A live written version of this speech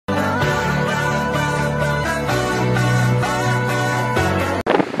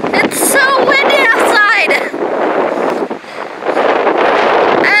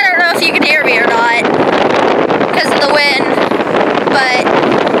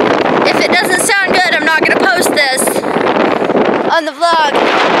on the vlog.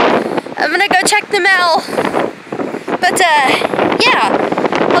 I'm gonna go check the mail. But, yeah.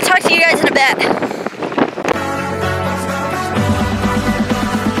 I'll talk to you guys in a bit.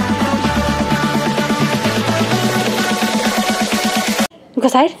 You go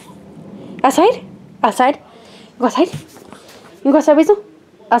outside? Outside? Outside? You go outside? You go outside, Weasel?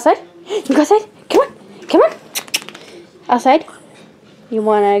 Outside? You go outside? Come on. Come on. Outside? You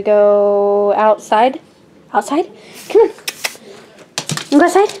wanna go outside? Outside? Come on. You go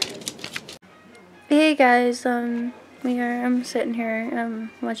outside? Hey guys, I'm sitting here,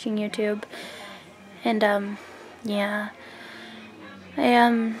 watching YouTube. And, yeah. I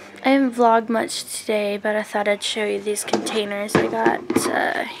haven't vlogged much today, but I thought I'd show you these containers I got.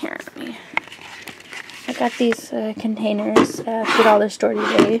 Here, I got these containers at the dollar store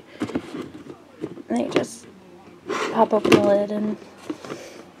today. And you just pop open the lid, and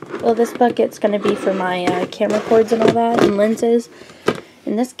well, this bucket's gonna be for my camera cords and all that, and lenses.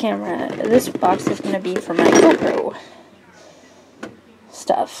 And this box is gonna be for my GoPro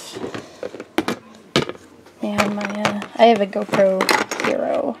stuff. And I have a GoPro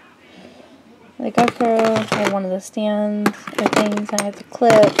Hero. The GoPro, I have one of the stands or things I have to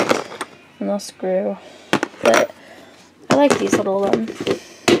clip and they'll screw. But I like these little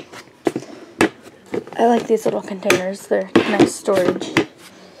containers. They're nice storage.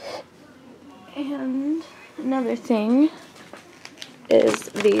 And another thing is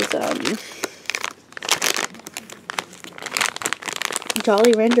these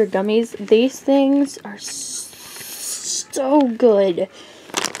Jolly Rancher gummies. These things are so good.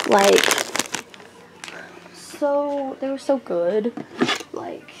 Like, they were so good.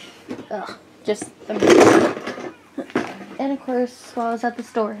 Like, just amazing. And of course, while I was at the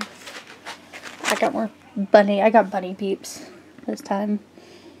store, I got bunny peeps this time.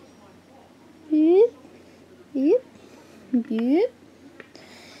 Yep. Yep. Yep.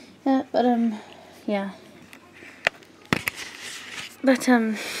 Yeah, but, yeah. But,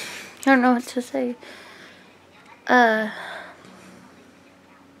 I don't know what to say. I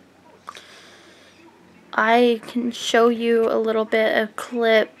can show you a little bit of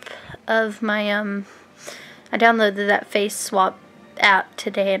clip of my, I downloaded that face swap app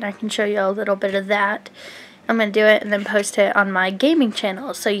today, and I can show you a little bit of that. I'm going to do it and then post it on my gaming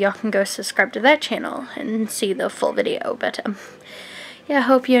channel, so y'all can go subscribe to that channel and see the full video. But, yeah, I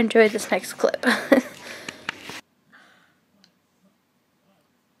hope you enjoyed this next clip.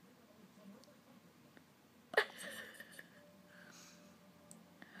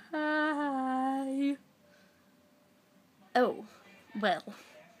 Hi. Oh, well,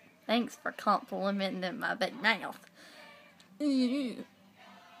 thanks for complimenting my big mouth.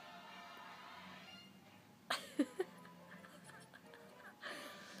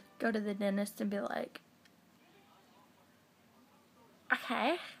 Go to the dentist and be like,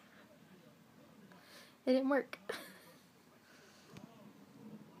 okay, it didn't work.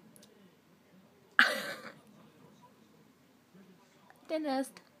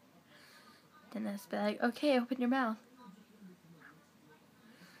 Dentist be like, okay, open your mouth.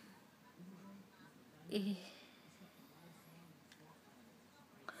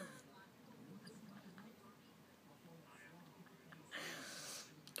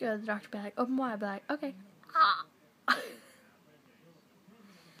 Go to the doctor, be like, open wide, be like, okay.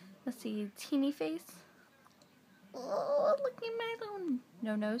 Let's see, teeny face. Oh, look at my little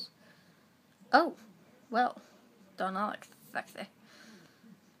no nose. Oh, well, don't know, look sexy.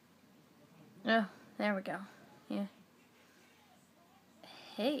 Oh, there we go. Yeah.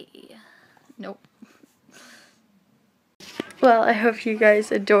 Hey. Nope. Well, I hope you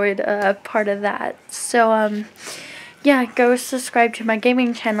guys enjoyed part of that. So, yeah, go subscribe to my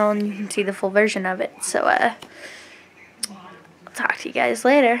gaming channel and you can see the full version of it. So, I'll talk to you guys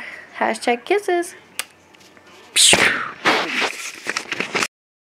later. #kisses.